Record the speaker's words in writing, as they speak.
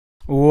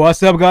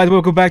What's up, guys?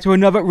 Welcome back to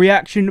another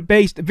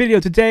reaction-based video.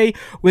 Today,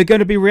 we're going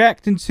to be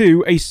reacting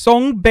to a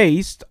song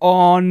based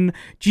on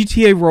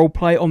GTA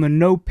roleplay on the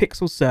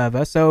NoPixel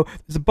server. So,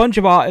 there's a bunch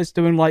of artists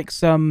doing, like,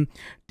 some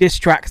diss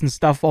tracks and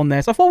stuff on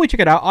there. So, I thought we'd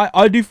check it out.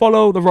 I do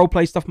follow the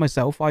roleplay stuff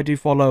myself. I do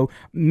follow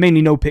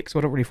mainly NoPixel.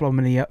 I don't really follow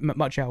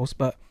much else,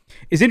 but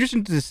it's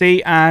interesting to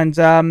see.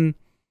 And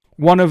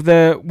one of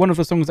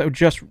the songs that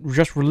were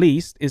just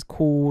released is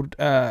called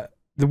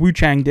the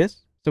Cheng diss.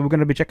 So we're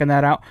going to be checking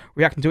that out,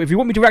 reacting to it. If you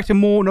want me to react to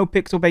more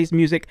NoPixel-based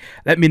music,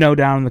 let me know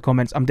down in the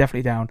comments. I'm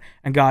definitely down.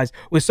 And guys,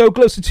 we're so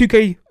close to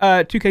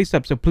 2K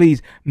subs, so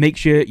please make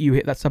sure you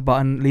hit that sub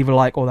button, leave a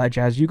like, all that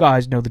jazz. You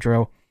guys know the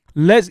drill.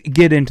 Let's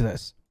get into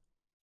this.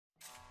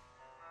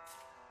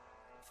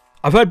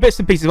 I've heard bits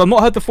and pieces. I've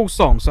not heard the full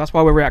song, so that's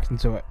why we're reacting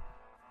to it.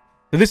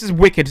 So this is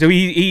Wicked. So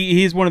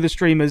he is one of the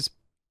streamers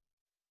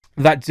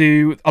that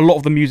do a lot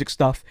of the music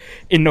stuff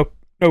in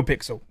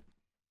NoPixel.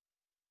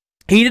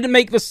 He didn't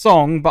make the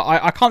song, but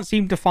I can't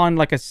seem to find,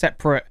 like, a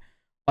separate,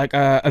 like,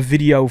 a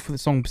video for the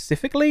song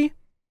specifically.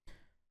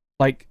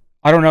 Like,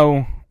 I don't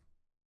know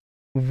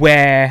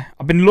where.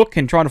 I've been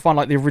looking, trying to find,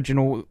 like, the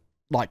original,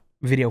 like,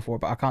 video for it,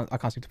 but I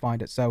can't seem to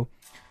find it. So,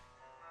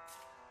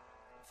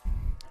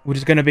 we're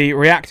just going to be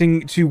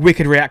reacting to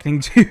Wicked reacting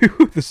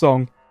to the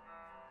song.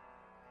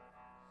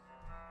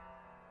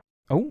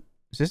 Oh,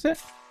 is this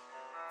it?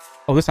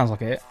 Oh, this sounds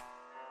like it.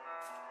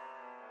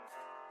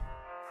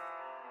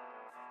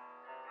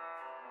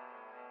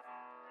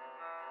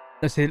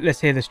 Let's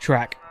hear this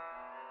track.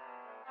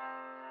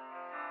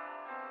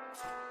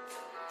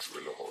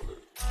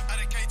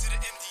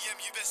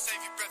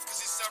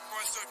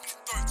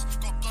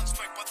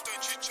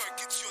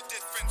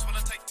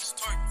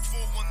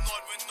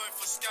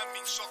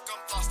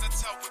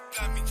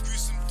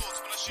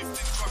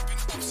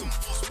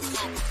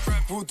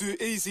 We'll do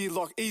easy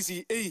like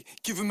easy E.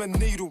 Give him a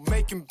needle,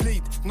 make him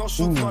bleed. Not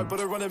short night, but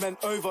I run a man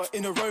over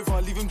in a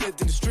rover, leave him dead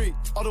in the street.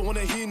 I don't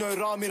wanna hear no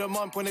Rami the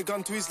man point a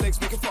gun to his legs,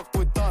 make a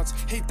fuckboy dance.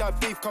 Hate that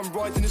beef, come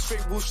right in the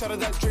street, we'll shatter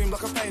that dream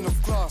like a pane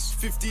of glass.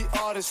 50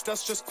 artists,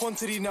 that's just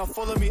quantity. Now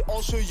follow me,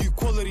 I'll show you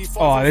quality.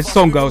 Oh, this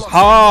song goes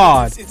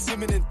hard. It's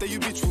imminent that you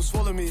bitch will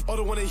swallow me. I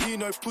don't wanna hear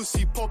no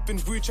pussy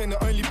popping. Wu-Chang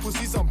the only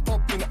pussies I'm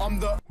popping. I'm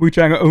the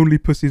Wu-Chang are only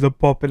pussies are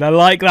popping. I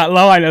like that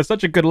line. That's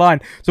such a good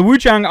line. So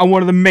Wu-Chang are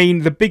one of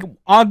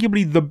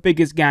arguably the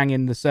biggest gang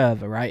in the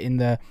server, right? In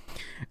the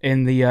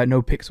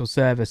NoPixel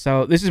server.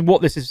 So this is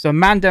what this is. So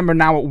Mandem are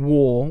now at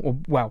war. Or,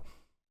 well,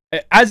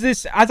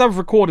 as I've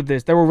recorded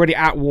this, they're already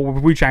at war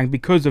with Wu-Chang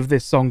because of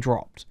this song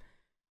dropped.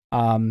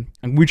 And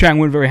Wu-Chang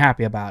weren't very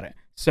happy about it.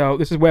 So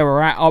this is where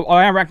we're at.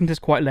 I am reacting to this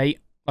quite late.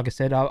 Like I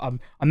said, I'm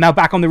now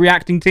back on the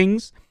reacting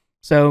things.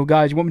 So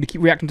guys, you want me to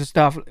keep reacting to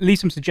stuff? Leave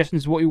some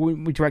suggestions of what you want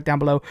me to react down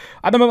below.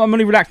 At the moment, I'm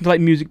only reacting to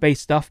like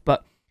music-based stuff,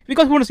 but if you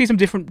guys want to see some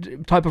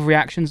different type of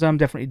reactions, I'm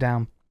definitely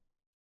down.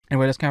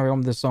 Anyway, let's carry on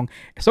with this song.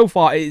 So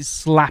far, it is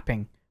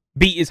slapping.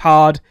 Beat is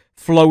hard.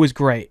 Flow is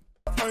great.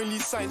 only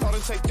saint, I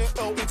don't take no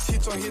L, it's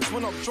hits on hits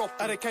when I drop.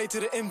 Allocate to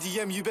the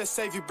MDM, you best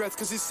save your breath,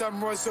 cause his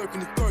samurai's open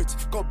the throat.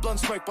 Got blunt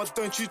smoke, but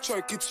don't you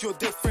choke, it's your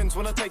dead friends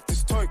when I take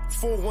this toke.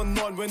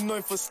 419, we're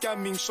known for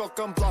scamming,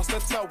 shotgun blast,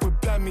 that's how we're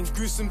blamming.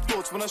 Gruesome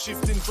thoughts when I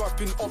shift in,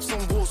 dropping ops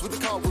on walls with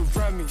the car we're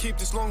ramming. Keep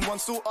this long one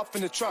still up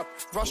in the trap.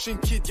 Russian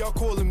kid, y'all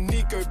call him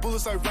Nico.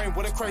 Bullets I rain,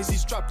 what a crazy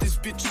strap. This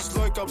bitch is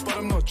loca, but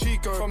I'm not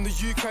Chico. From the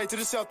UK to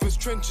the southwest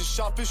trenches,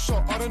 sharpest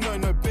shot, I don't know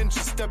no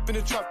benches. Step in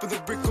the trap with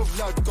a brick of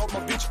lad, got my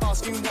bitch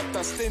asking what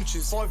that stench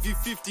is.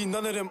 5v50,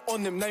 none of them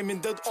on them, naming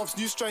dead ops,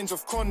 new strains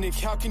of chronic.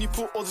 How can you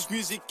put all this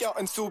music out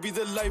and still be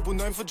the label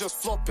known for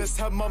just flop? Best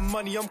have my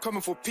money, I'm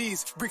coming for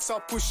peas. Bricks are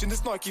pushing,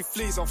 this Nike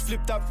fleas. I'll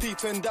flip that P,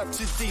 turn that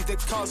to D. The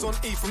cars on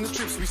E from the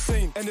trips we've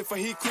seen. And if I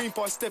hear cream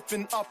pie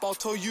stepping up, I'll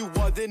tell you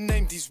why they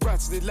named these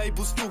rats. Their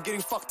labels still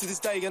getting fucked to this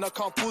day, and I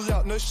can't pull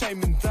out, no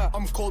shame in that.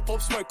 I'm called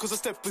Pop Smoke cause I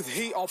step with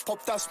heat. I'll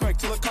pop that smoke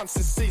till the cunts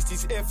cease.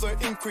 These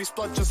airflow increase,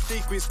 blood just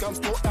decrease. Guns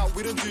brought out,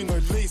 we don't do no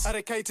lease.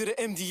 Allocate to the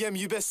MDM,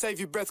 you best save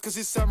your breath cause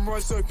his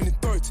samurai's open the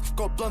throat.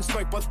 Got blunt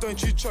smoke, but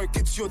don't you choke,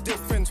 it's your dead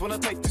friends when I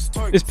take this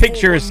toke. This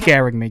picture is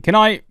scaring me. Can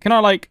I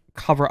like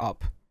cover it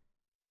up?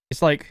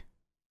 It's like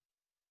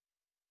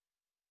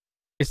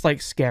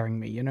scaring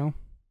me, you know?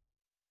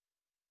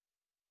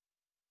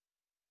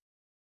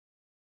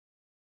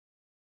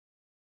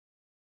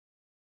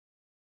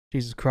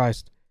 Jesus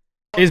Christ.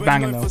 It is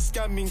banging though.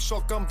 Scamming,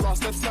 shotgun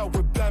blast, that's how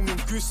we're blamming.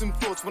 Gruesome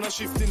thoughts when I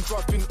shift in,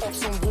 dropping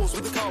ops on walls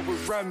with the car we're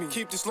ramming.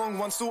 Keep this long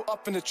one still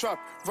up in the trap.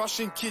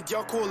 Russian kid,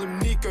 y'all call him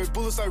Nico.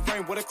 Bullets I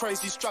rain, what a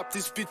crazy strap.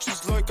 This bitch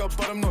is loca,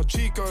 but I'm not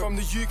Chico. From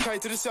the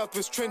UK to the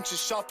southwest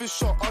trenches, sharpest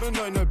shot, I don't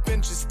know no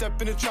benches.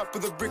 Step in the trap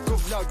with a brick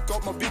of lad,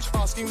 got my bitch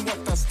asking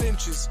what that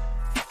stench is.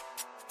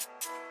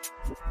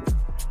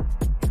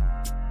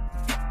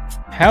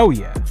 Hell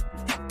yeah.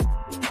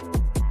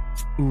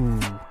 Ooh.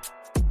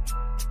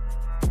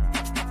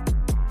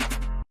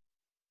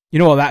 You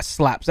know what? That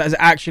slaps. That is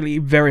actually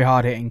very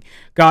hard hitting.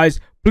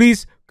 Guys,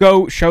 please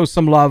go show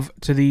some love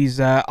to these.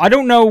 I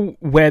don't know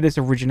where this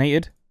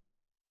originated.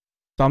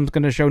 So I'm just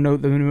going to show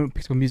the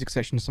NoPixel music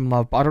section some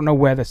love. But I don't know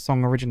where this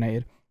song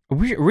originated. I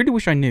really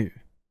wish I knew.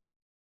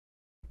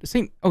 Oh,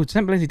 Saint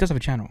Balenci does have a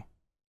channel.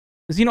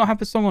 Does he not have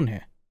the song on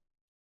here?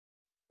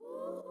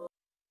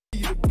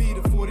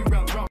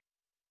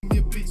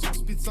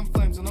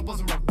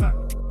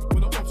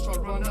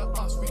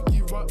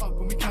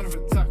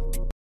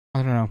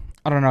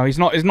 I don't know. He's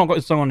not got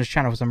his song on his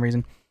channel for some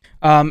reason.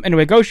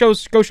 Anyway, go show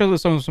the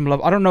song some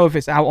love. I don't know if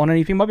it's out on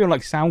anything. It might be on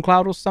like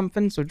SoundCloud or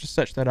something. So just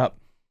search that up.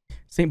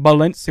 Saint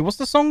Balenci. What's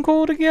the song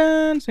called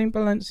again? Saint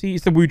Balenci.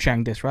 It's the Wu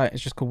Chang disc, right?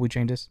 It's just called Wu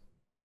Chang disc.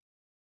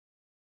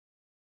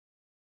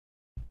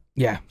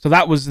 Yeah. So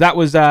that was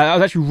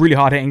actually really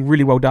hard hitting,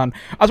 really well done.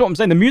 That's what I'm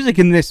saying. The music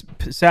in this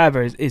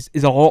server is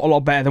a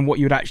lot better than what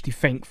you would actually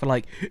think for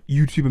like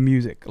YouTuber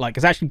music. Like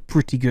it's actually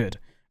pretty good.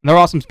 And there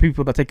are some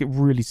people that take it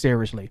really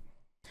seriously.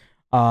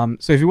 So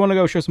if you want to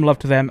go show some love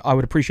to them, I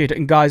would appreciate it.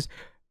 And guys,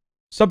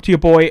 sub to your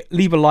boy,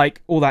 leave a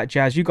like, all that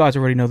jazz. You guys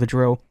already know the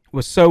drill.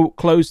 We're so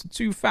close to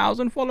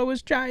 2,000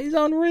 followers, chat. Is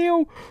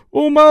unreal.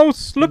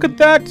 Almost. Look at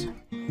that.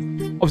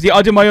 Obviously,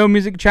 I do my own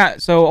music,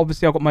 chat. So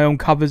obviously, I've got my own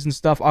covers and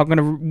stuff. I'm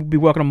gonna be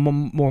working on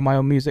more of my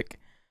own music.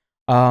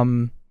 I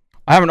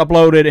haven't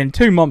uploaded in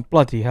 2 months.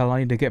 Bloody hell,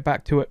 I need to get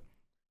back to it.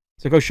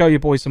 So go show your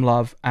boys some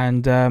love.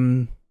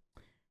 And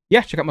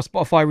yeah, check out my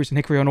Spotify, Roots and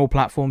Hickory on all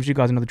platforms. You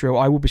guys know the drill.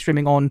 I will be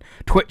streaming on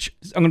Twitch.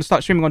 I'm going to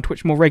start streaming on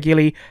Twitch more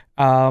regularly.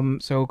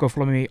 So go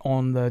follow me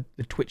on the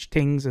Twitch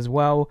things as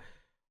well.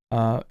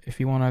 If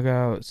you want to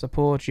go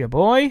support your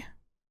boy.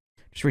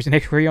 Just Roots and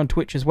Hickory on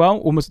Twitch as well.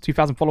 Almost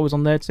 2,000 followers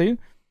on there too.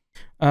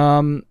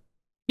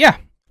 Yeah.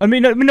 Let me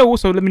know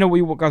what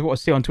you guys want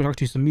to see on Twitch. I can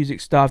do some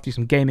music stuff, do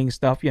some gaming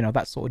stuff, you know,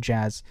 that sort of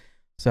jazz.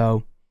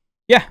 So,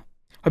 yeah.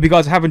 Hope you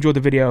guys have enjoyed the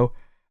video.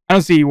 And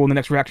I'll see you all in the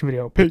next reaction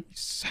video.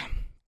 Peace.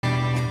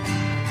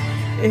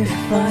 If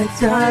I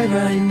die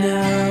right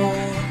now,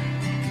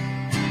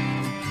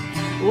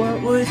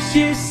 what would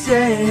you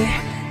say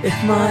if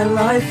my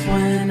life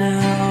went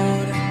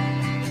out?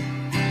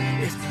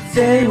 If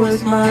today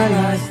was my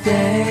last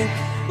day,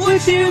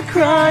 would you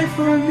cry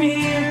for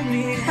me and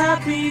be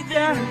happy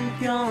that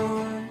I'm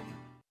gone?